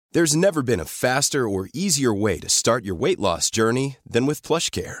There's never been a faster or easier way to start your weight loss journey than with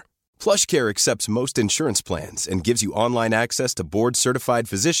PlushCare. PlushCare accepts most insurance plans and gives you online access to board-certified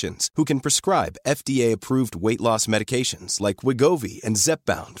physicians who can prescribe FDA-approved weight loss medications like Wegovy and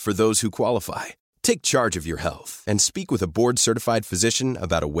Zepbound for those who qualify. Take charge of your health and speak with a board-certified physician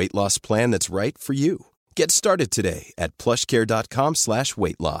about a weight loss plan that's right for you. Get started today at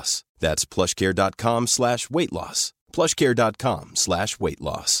plushcare.com/weight-loss. That's plushcare.com/weight-loss.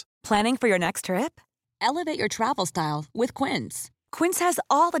 plushcare.com/weight-loss. Planning for your next trip? Elevate your travel style with Quince. Quince has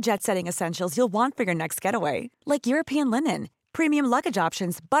all the jet-setting essentials you'll want for your next getaway, like European linen, premium luggage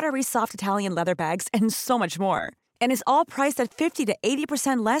options, buttery soft Italian leather bags, and so much more. And is all priced at 50 to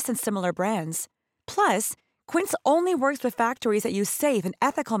 80% less than similar brands. Plus, Quince only works with factories that use safe and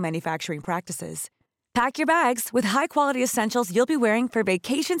ethical manufacturing practices. Pack your bags with high-quality essentials you'll be wearing for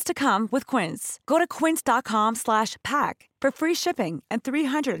vacations to come with Quince. Go to quince.com/pack for free shipping and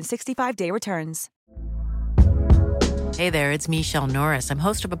 365-day returns. Hey there, it's Michelle Norris. I'm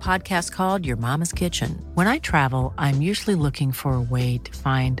host of a podcast called Your Mama's Kitchen. When I travel, I'm usually looking for a way to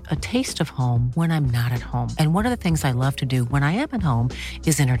find a taste of home when I'm not at home. And one of the things I love to do when I am at home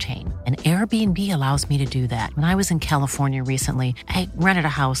is entertain. And Airbnb allows me to do that. When I was in California recently, I rented a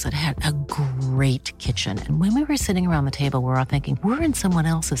house that had a great kitchen. And when we were sitting around the table, we were all thinking, we're in someone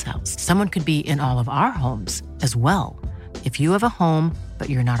else's house. Someone could be in all of our homes as well. If you have a home, but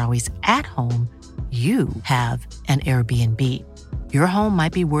you're not always at home, you have an Airbnb. Your home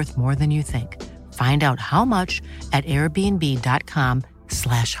might be worth more than you think. Find out how much at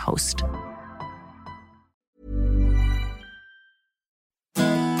airbnb.com/host.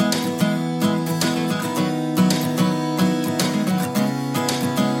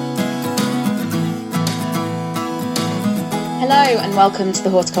 Hello and welcome to the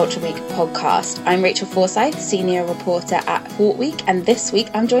Horticulture Week podcast. I'm Rachel Forsyth, senior reporter at Hort Week, and this week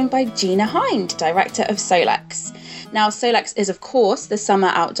I'm joined by Gina Hind, director of Solex. Now, Solex is of course the summer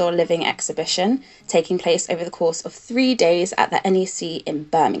outdoor living exhibition taking place over the course of 3 days at the NEC in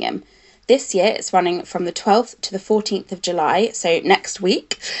Birmingham. This year it's running from the 12th to the 14th of July, so next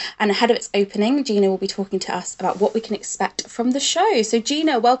week. And ahead of its opening, Gina will be talking to us about what we can expect from the show. So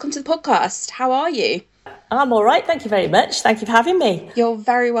Gina, welcome to the podcast. How are you? I'm all right, thank you very much. Thank you for having me. You're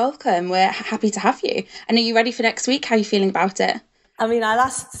very welcome. We're happy to have you. And are you ready for next week? How are you feeling about it? I mean, our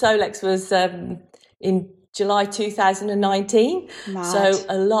last Solex was in July 2019. Mad. So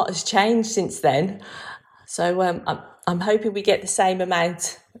a lot has changed since then. So I'm hoping we get the same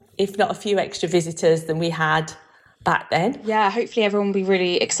amount, if not a few extra visitors than we had back then. Yeah, hopefully everyone will be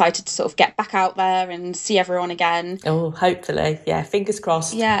really excited to sort of get back out there and see everyone again. Oh, hopefully. Yeah, fingers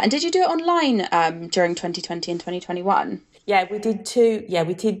crossed. Yeah, and did you do it online during 2020 and 2021? Yeah, we did two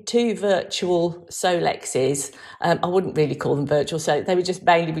virtual Solexes. I wouldn't really call them virtual, so they were just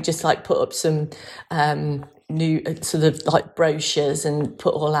mainly, we just like put up some new sort of like brochures and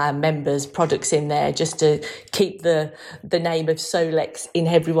put all our members' products in there just to keep the name of Solex in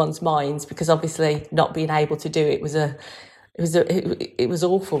everyone's minds, because obviously not being able to do it was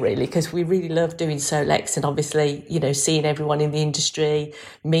awful, really, because we really love doing Solex and obviously, you know, seeing everyone in the industry,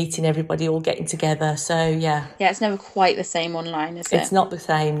 meeting everybody, all getting together. So yeah, it's never quite the same online, is it? It's not the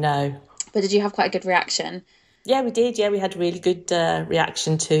same, no. But did you have quite a good reaction? Yeah, we did. Yeah, we had really good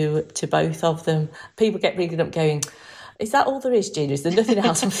reaction to both of them. People get ringing up going, is that all there is, Gina? Is there nothing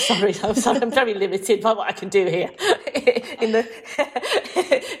else? I'm sorry. I'm very limited by what I can do here in the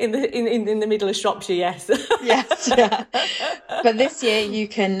middle of Shropshire. Yes. Yes. Yeah. But this year you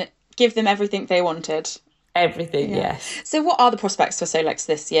can give them everything they wanted. Everything, yes. So what are the prospects for Solex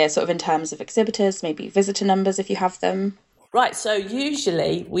this year, sort of in terms of exhibitors, maybe visitor numbers if you have them? Right. So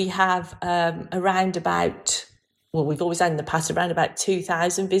usually we have around about, well, we've always had in the past around about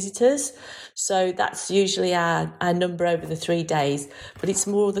 2,000 visitors. So that's usually our number over the 3 days. But it's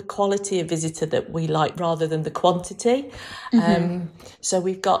more the quality of visitor that we like rather than the quantity. Mm-hmm. So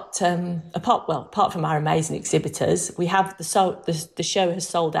we've got, apart from our amazing exhibitors, we have the show has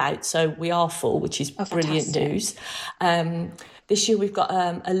sold out. So we are full, which is brilliant news. This year we've got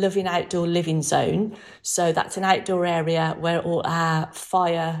a Loving Outdoor Living Zone. So that's an outdoor area where all our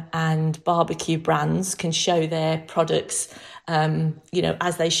fire and barbecue brands can show their products,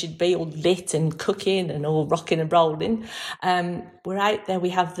 as they should be, all lit and cooking and all rocking and rolling. We're out there.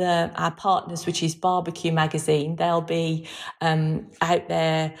 We have our partners, which is Barbecue Magazine. They'll be out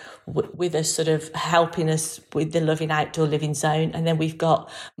there with us, sort of helping us with the Loving Outdoor Living Zone. And then we've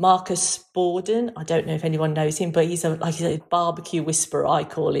got Marcus Borden. I don't know if anyone knows him, but he's a barbecue whisperer, I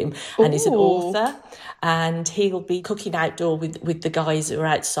call him. And he's an author. And he'll be cooking outdoor with the guys who are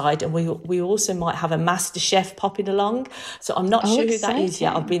outside. And we also might have a master chef popping along. So So I'm not sure who exciting. that is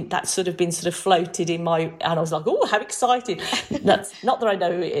yet. That's sort of been floated in my, and I was like, oh, how exciting. That's not that I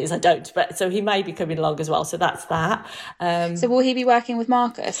know who it is, I don't, but so he may be coming along as well. So that's that. So will he be working with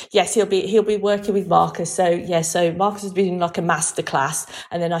Marcus? Yes, he'll be working with Marcus. So Marcus has been in like a masterclass,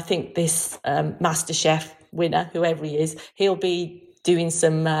 and then I think this Master Chef winner, whoever he is, he'll be doing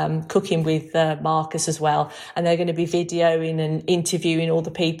some cooking with Marcus as well, and they're going to be videoing and interviewing all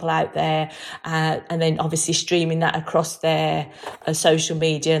the people out there, and then obviously streaming that across their social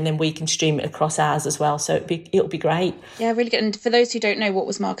media, and then we can stream it across ours as well. So it'll be great. Yeah, really good. And for those who don't know, what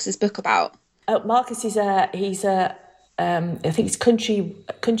was Marcus's book about? Marcus is I think it's country.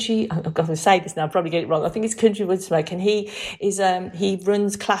 I've got to say this now. I'll probably get it wrong. I think it's Country Woodsmoke, and he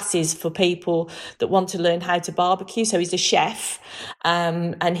runs classes for people that want to learn how to barbecue. So he's a chef,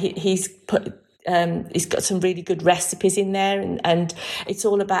 and he's got some really good recipes in there, and it's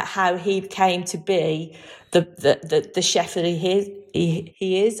all about how he came to be the chef that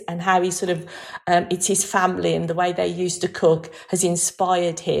he is, and how he sort of it's his family and the way they used to cook has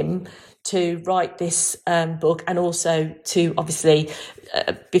inspired him to write this book, and also to obviously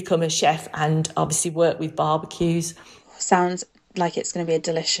become a chef and obviously work with barbecues. Sounds like it's going to be a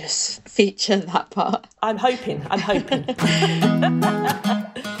delicious feature, that part. I'm hoping.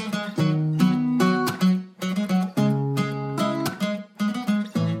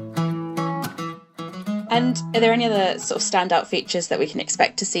 And are there any other sort of standout features that we can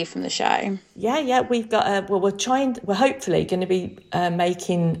expect to see from the show? Yeah, we've got. We're hopefully going to be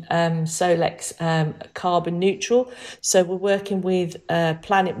making Solex carbon neutral. So we're working with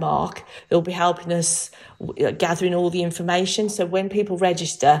Planet Mark, who'll be helping us gathering all the information. So when people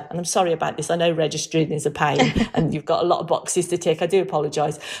register, and I'm sorry about this, I know registering is a pain, and you've got a lot of boxes to tick. I do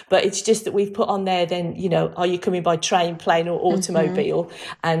apologise, but it's just that we've put on there. Then are you coming by train, plane, or automobile,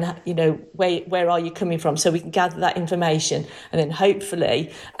 and where are you coming from? So we can gather that information, and then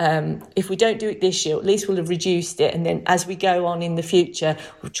hopefully, if we don't do it this year, at least we'll have reduced it. And then as we go on in the future,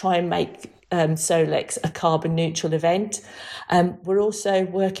 we'll try and make Solex a carbon neutral event. We're also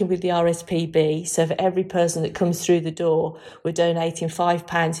working with the RSPB. So for every person that comes through the door, we're donating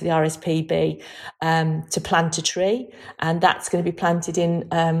 £5 to the RSPB to plant a tree. And that's going to be planted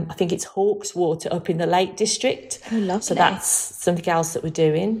in, I think it's Hawkswater up in the Lake District. Oh, lovely. So that's something else that we're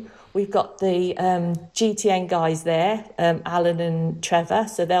doing. We've got the GTN guys there, Alan and Trevor.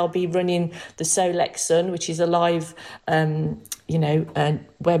 So they'll be running the Solex Sun, which is a live,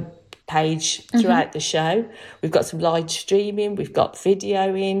 web page throughout the show. We've got some live streaming, we've got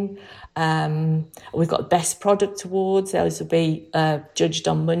videoing, we've got Best Product Awards. Those will be judged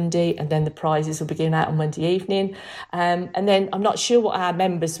on Monday, and then the prizes will be given out on Monday evening. And then I'm not sure what our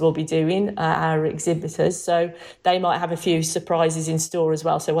members will be doing, our exhibitors, so they might have a few surprises in store as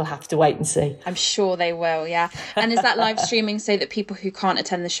well, so we'll have to wait and see. I'm sure they will, yeah. And is that live streaming so that people who can't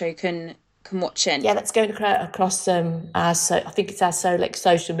attend the show can watch in? Yeah, that's going across I think it's our Solex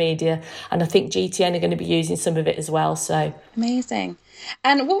social media, and I think GTN are going to be using some of it as well. So amazing.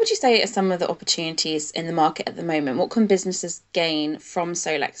 And what would you say are some of the opportunities in the market at the moment? What can businesses gain from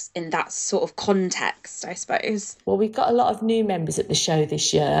Solex in that sort of context, I suppose? Well, we've got a lot of new members at the show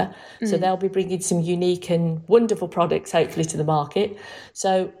this year, so they'll be bringing some unique and wonderful products, hopefully, to the market.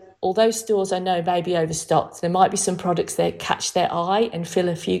 So although stores I know may be overstocked, there might be some products that catch their eye and fill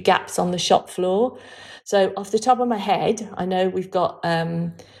a few gaps on the shop floor. So off the top of my head, I know we've got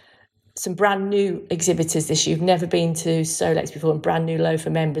some brand new exhibitors this year who've never been to Solex before, and brand new loafer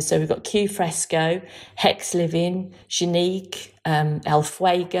members. So we've got Q Fresco, Hex Living, Unique, El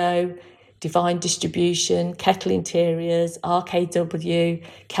Fuego, Divine Distribution, Kettle Interiors, RKW,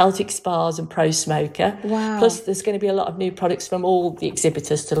 Celtic Spas and Pro Smoker. Wow. Plus there's going to be a lot of new products from all the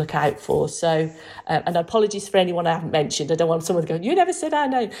exhibitors to look out for. So, and apologies for anyone I haven't mentioned. I don't want someone to go, you never said our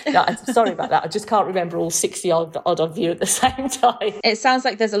name. No, I'm sorry about that. I just can't remember all 60 odd of you at the same time. It sounds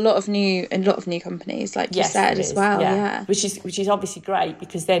like there's a lot of new companies, like you said, as well. Yeah. Which is obviously great,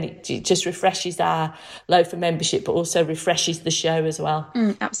 because then it just refreshes our loafer membership, but also refreshes the show as well.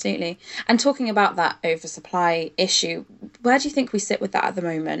 Absolutely. And talking about that oversupply issue, where do you think we sit with that at the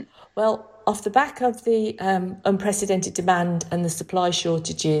moment? Well, off the back of the unprecedented demand and the supply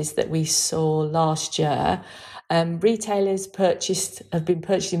shortages that we saw last year, retailers have been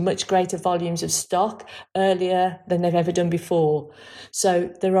purchasing much greater volumes of stock earlier than they've ever done before.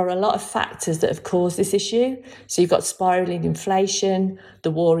 So there are a lot of factors that have caused this issue. So you've got spiralling inflation,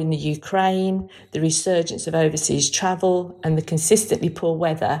 the war in the Ukraine, the resurgence of overseas travel, and the consistently poor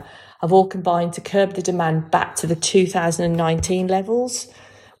weather have all combined to curb the demand back to the 2019 levels,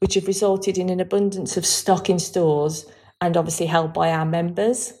 which have resulted in an abundance of stock in stores and obviously held by our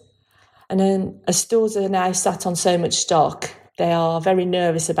members. And then as stores are now sat on so much stock, they are very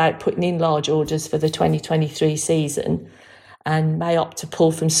nervous about putting in large orders for the 2023 season and may opt to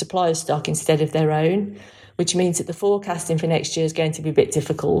pull from supplier stock instead of their own, which means that the forecasting for next year is going to be a bit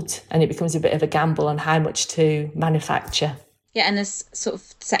difficult and it becomes a bit of a gamble on how much to manufacture. Yeah, and this sort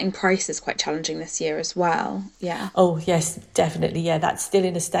of setting price is quite challenging this year as well. Yeah. Oh, yes, definitely. Yeah, that's still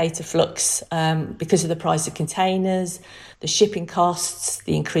in a state of flux because of the price of containers, the shipping costs,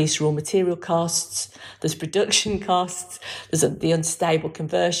 the increased raw material costs, there's production costs, there's the unstable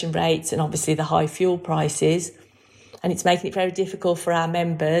conversion rates, and obviously the high fuel prices. And it's making it very difficult for our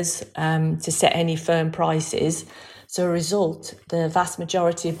members to set any firm prices. So as a result, the vast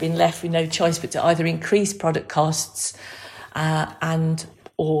majority have been left with no choice but to either increase product costs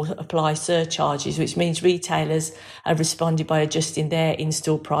or apply surcharges, which means retailers have responded by adjusting their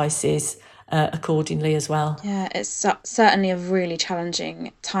in-store prices accordingly as well. Yeah, it's certainly a really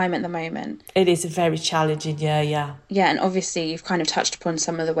challenging time at the moment. It is a very challenging year, yeah. Yeah, and obviously you've kind of touched upon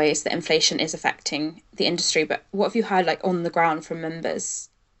some of the ways that inflation is affecting the industry, but what have you heard like on the ground from members?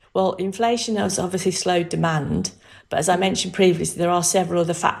 Well, inflation has obviously slowed demand, but as I mentioned previously, there are several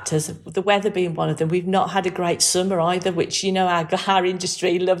other factors, the weather being one of them. We've not had a great summer either, which, you know, our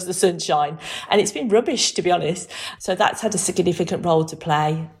industry loves the sunshine, and it's been rubbish, to be honest. So that's had a significant role to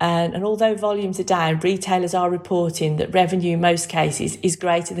play. And although volumes are down, retailers are reporting that revenue in most cases is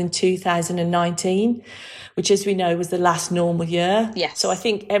greater than 2019, which, as we know, was the last normal year. Yes. So I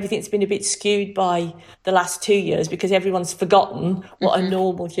think everything's been a bit skewed by the last 2 years because everyone's forgotten what a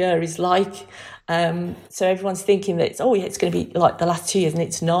normal year is like. So everyone's thinking that it's going to be like the last 2 years, and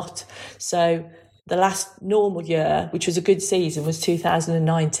it's not. So the last normal year, which was a good season, was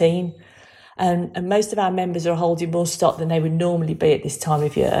 2019. And most of our members are holding more stock than they would normally be at this time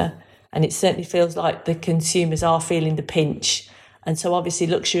of year. And it certainly feels like the consumers are feeling the pinch. And so obviously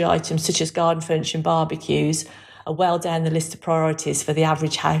luxury items such as garden furniture and barbecues are well down the list of priorities for the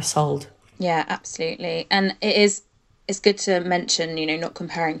average household. Yeah, absolutely. And it's good to mention, you know, not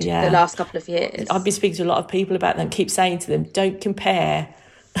comparing to the last couple of years. I've been speaking to a lot of people about that and keep saying to them, don't compare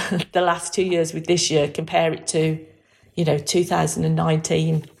the last 2 years with this year. Compare it to,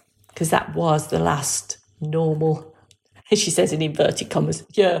 2019, because that was the last normal, as she says in inverted commas,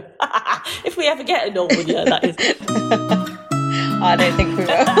 year. If we ever get a normal year, that is. I don't think we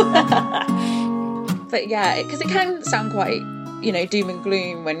will. But yeah, because it can sound quite, doom and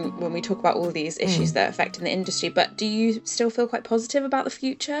gloom when we talk about all these issues that are affecting the industry. But do you still feel quite positive about the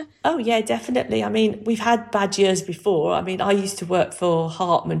future? Oh, yeah, definitely. I mean, we've had bad years before. I mean, I used to work for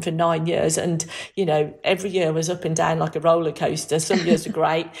Hartman for 9 years and, every year was up and down like a roller coaster. Some years were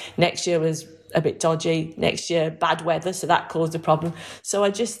great. Next year was a bit dodgy. Next year, bad weather. So that caused a problem. So I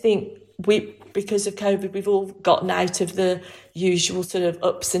just think because of COVID, we've all gotten out of the usual sort of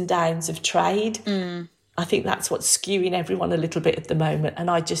ups and downs of trade. I think that's what's skewing everyone a little bit at the moment.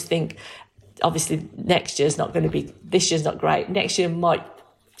 And I just think, obviously, this year's not great. Next year might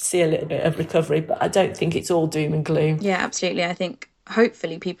see a little bit of recovery, but I don't think it's all doom and gloom. Yeah, absolutely. I think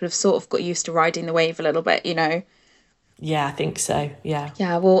hopefully people have sort of got used to riding the wave a little bit, Yeah, I think so, yeah.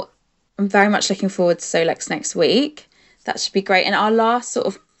 Yeah, well, I'm very much looking forward to Solex next week. That should be great. And our last sort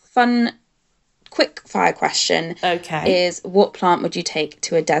of fun, quick fire question is, what plant would you take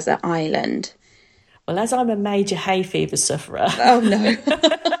to a desert island? Well, as I'm a major hay fever sufferer... Oh, no.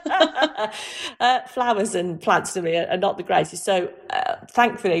 Flowers and plants to me are not the greatest. So,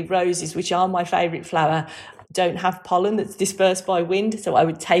 thankfully, roses, which are my favourite flower, don't have pollen that's dispersed by wind, so I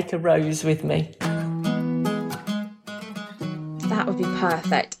would take a rose with me. That would be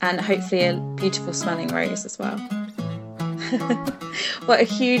perfect, and hopefully a beautiful smelling rose as well. Well, a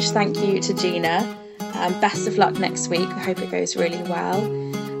huge thank you to Gina. Best of luck next week. I hope it goes really well.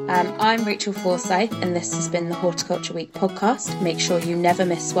 I'm Rachel Forsyth, and this has been the Horticulture Week podcast. Make sure you never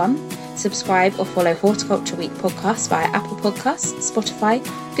miss one. Subscribe or follow Horticulture Week podcast via Apple Podcasts, Spotify,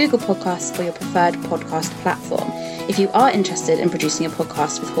 Google Podcasts, or your preferred podcast platform. If you are interested in producing a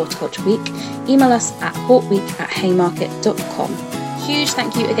podcast with Horticulture Week, email us at hortweek@haymarket.com. Huge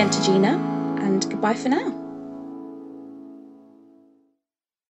thank you again to Gina, and goodbye for now.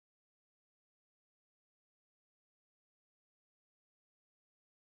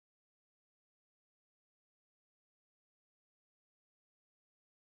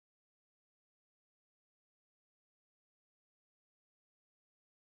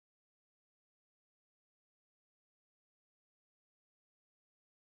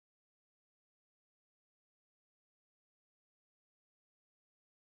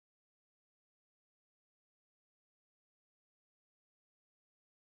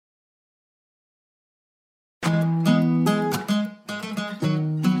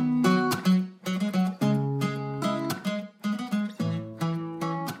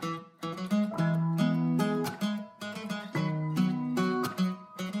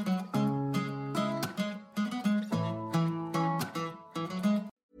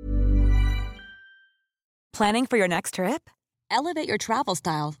 Planning for your next trip? Elevate your travel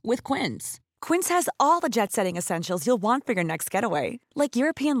style with Quince. Quince has all the jet-setting essentials you'll want for your next getaway, like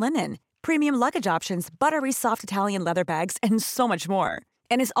European linen, premium luggage options, buttery soft Italian leather bags, and so much more.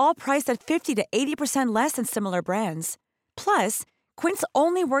 And is all priced at 50 to 80% less than similar brands. Plus, Quince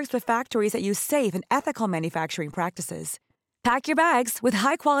only works with factories that use safe and ethical manufacturing practices. Pack your bags with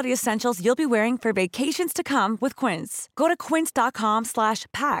high-quality essentials you'll be wearing for vacations to come with Quince. Go to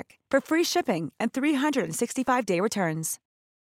quince.com/pack for free shipping and 365-day returns.